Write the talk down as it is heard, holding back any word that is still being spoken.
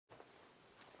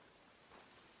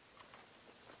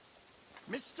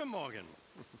Mr. Morgan.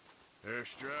 Herr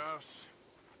Strauss.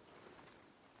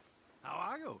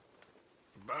 How are you?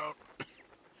 About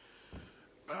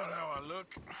how I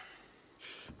look.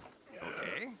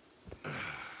 Okay.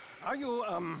 Are you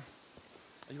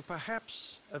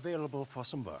perhaps available for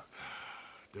some work?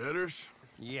 Debtors?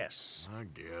 Yes. I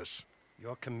guess.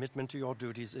 Your commitment to your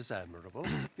duties is admirable.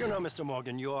 You know, Mr.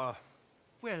 Morgan, you are...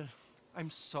 Well, I'm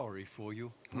sorry for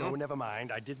you. No, never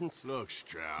mind. I didn't... Look,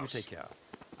 Strauss. You take care.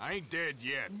 I ain't dead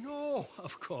yet. No,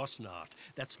 of course not.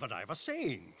 That's what I was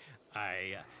saying.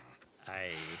 The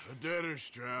debtors,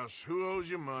 Strauss. Who owes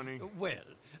you money? Well,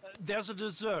 there's a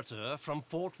deserter from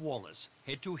Fort Wallace.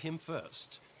 Head to him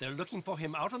first. They're looking for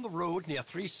him out on the road near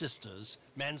Three Sisters.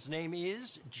 Man's name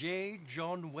is J.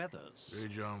 John Weathers. J.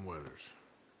 John Weathers.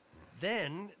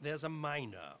 Then there's a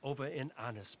miner over in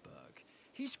Annisburg.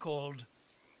 He's called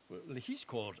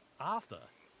Arthur.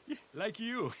 Like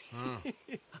you.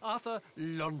 Arthur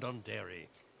Londonderry.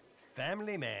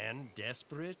 Family man,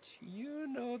 desperate, you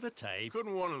know the type.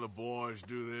 Couldn't one of the boys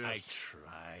do this? I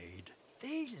tried.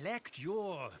 They lacked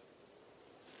your...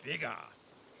 vigor.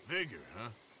 Vigor, huh?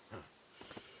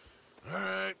 All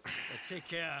right. Take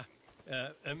care,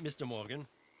 Mr. Morgan.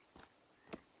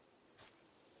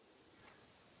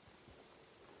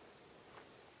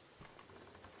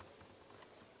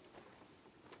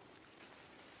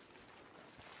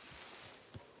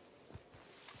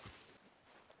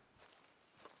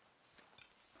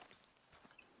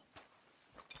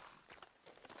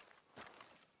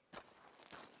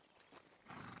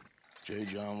 J.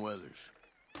 John Weathers.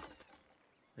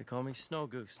 They call me Snow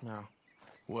Goose now.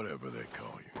 Whatever they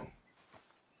call you.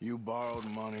 You borrowed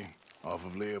money off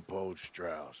of Leopold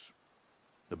Strauss.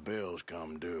 The bills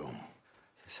come due.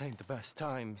 This ain't the best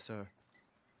time, sir.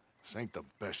 This ain't the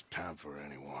best time for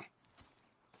anyone.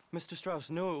 Mr. Strauss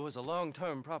knew it was a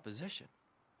long-term proposition.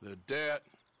 The debt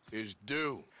is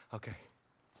due. Okay.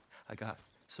 I got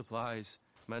supplies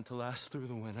meant to last through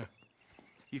the winter.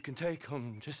 You can take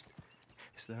them. Just...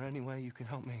 is there any way you can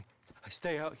help me? I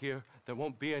stay out here, there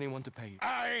won't be anyone to pay you.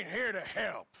 I ain't here to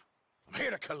help. I'm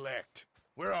here to collect.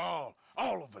 We're all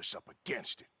of us up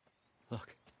against it.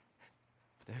 Look,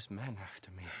 there's men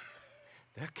after me.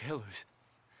 They're killers.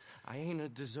 I ain't a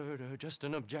deserter, just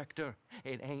an objector.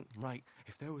 It ain't right.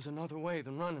 If there was another way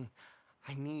than running,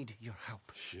 I need your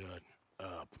help. Shut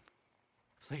up.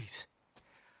 Please.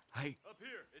 Up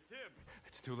here, it's him.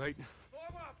 It's too late.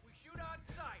 Form up, we shoot on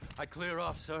sight. I clear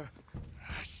off, sir.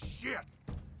 Ah, shit.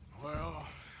 Well,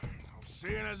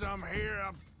 seeing as I'm here,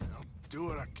 I'll do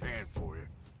what I can for you.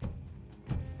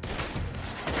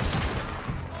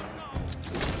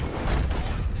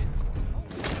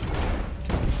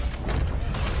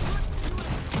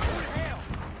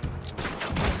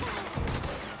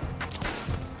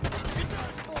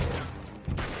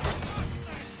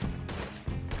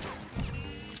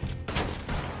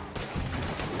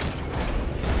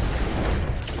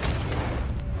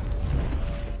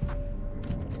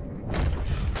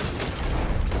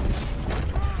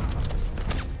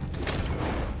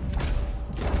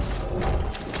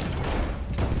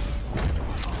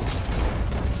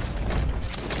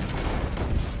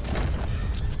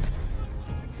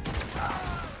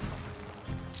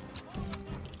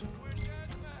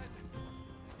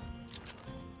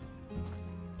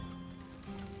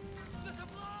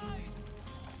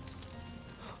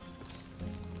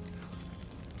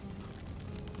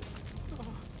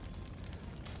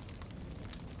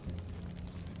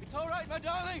 It's all right, my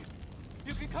darling.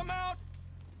 You can come out.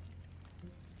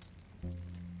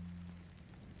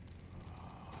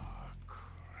 Oh,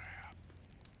 crap.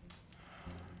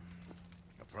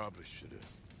 I probably should have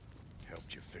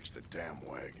helped you fix the damn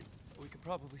wagon. We could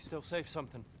probably still save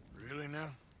something. Really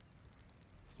now?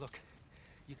 Look,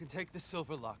 you can take the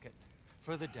silver locket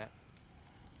for the debt.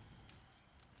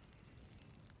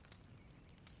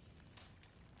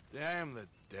 Damn the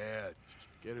dad.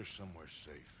 Just get her somewhere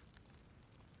safe.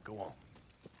 Go on.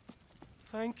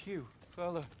 Thank you,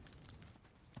 fella.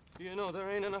 You know, there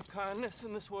ain't enough kindness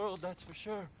in this world, that's for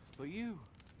sure. But you...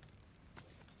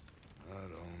 I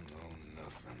don't know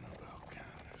nothing about kindness.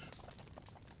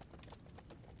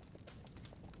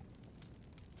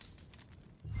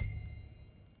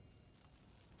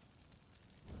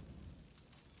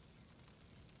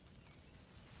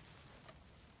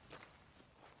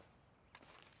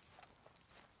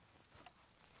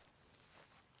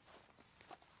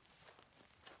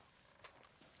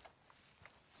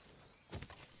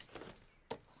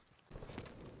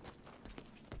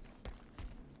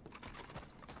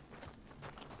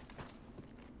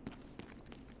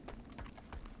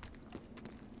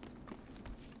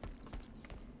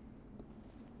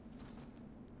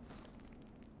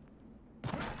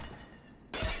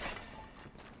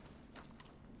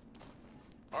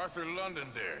 Arthur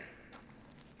Londonderry.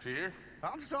 Here?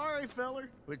 I'm sorry, feller,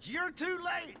 but you're too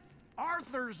late.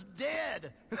 Arthur's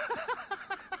dead. The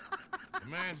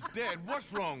man's dead.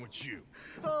 What's wrong with you?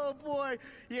 Oh, boy,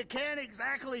 you can't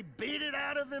exactly beat it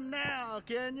out of him now,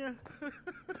 can you?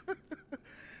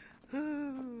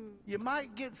 You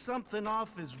might get something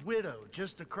off his widow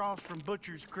just across from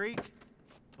Butcher's Creek,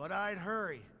 but I'd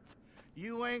hurry.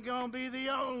 You ain't gonna be the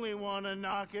only one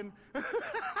a-knocking.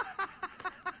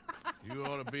 You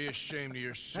ought to be ashamed of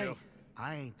yourself. Hey,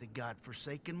 I ain't the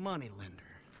godforsaken moneylender.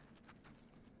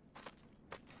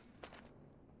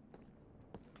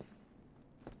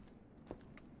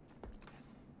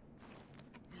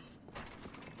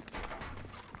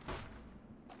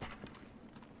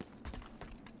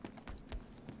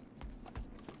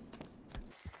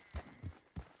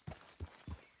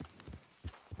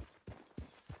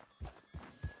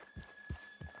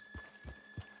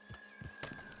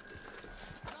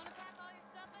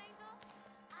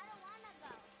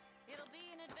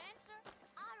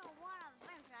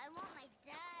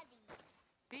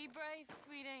 Be brave,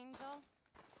 sweet angel.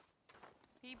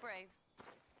 Be brave.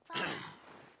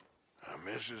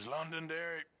 Mrs.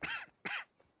 Londonderry?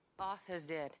 Arthur's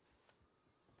dead.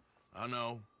 I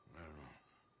know.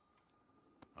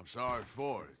 I'm sorry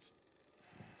for it.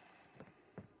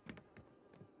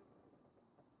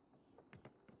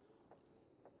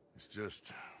 It's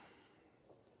just...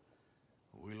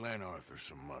 we lent Arthur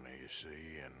some money, you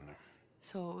see, and...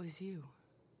 So it was you.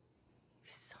 You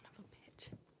son of a bitch.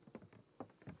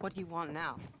 What do you want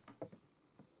now?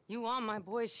 You want my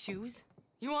boy's shoes?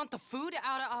 You want the food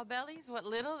out of our bellies, what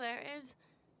little there is?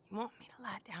 You want me to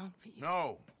lie down for you?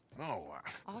 No, no.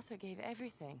 Arthur gave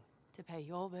everything to pay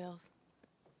your bills.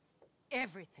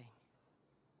 Everything.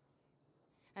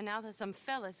 And now there's some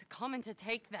fellas coming to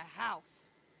take the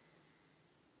house.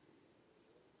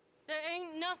 There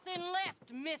ain't nothing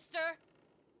left, mister.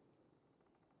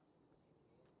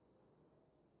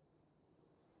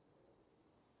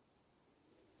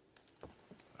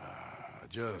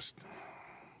 I just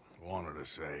wanted to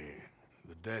say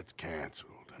the debt's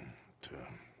canceled and to...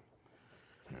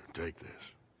 Here, take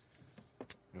this.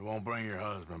 It won't bring your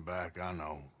husband back, I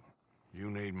know. You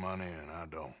need money and I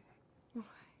don't.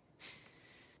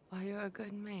 Well, you're a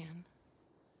good man.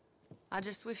 I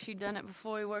just wish you'd done it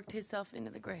before he worked himself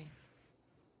into the grave.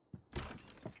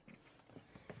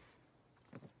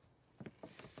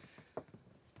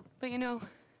 But you know,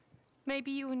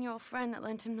 maybe you and your friend that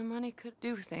lent him the money could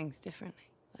do things differently.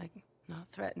 Like, not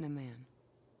threaten a man.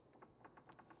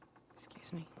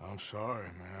 Excuse me. I'm sorry,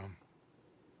 ma'am.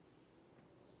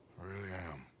 I really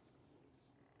am.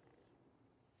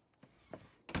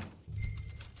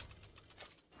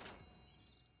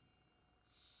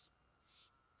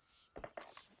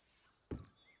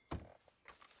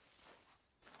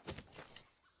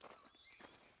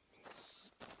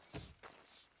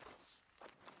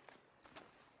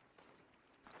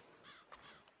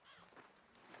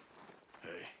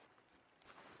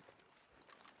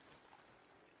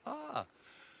 Ah,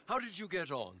 how did you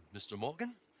get on, Mr.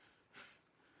 Morgan?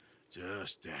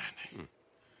 Just dandy.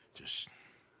 Just...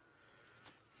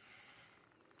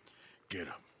 get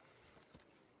up.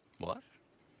 What?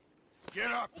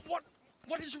 Get up!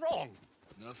 What is wrong?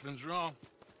 Nothing's wrong.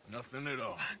 Nothing at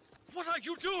all. What are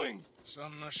you doing?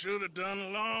 Something I should have done a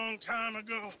long time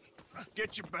ago.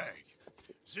 Get your bag.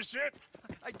 Is this it?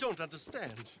 I don't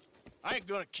understand. I ain't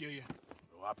gonna kill you,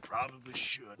 though I probably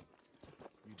should.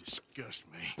 You disgust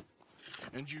me.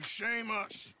 And you shame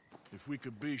us. If we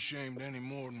could be shamed any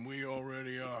more than we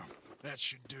already are, that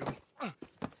should do.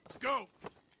 Go!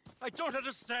 I don't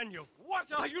understand you.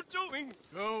 What are you doing?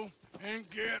 Go and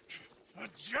get a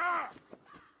job!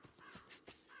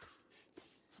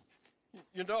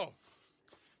 You know,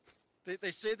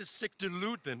 they say the sick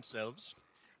delude themselves.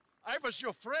 I was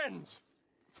your friend.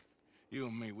 You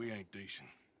and me, we ain't decent.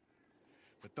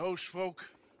 But those folk,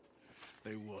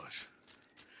 they was.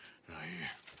 Now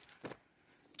here,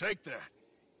 take that.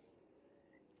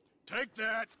 Take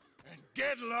that and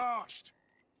get lost.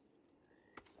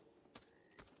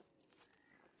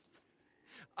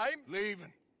 I'm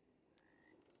Leaving.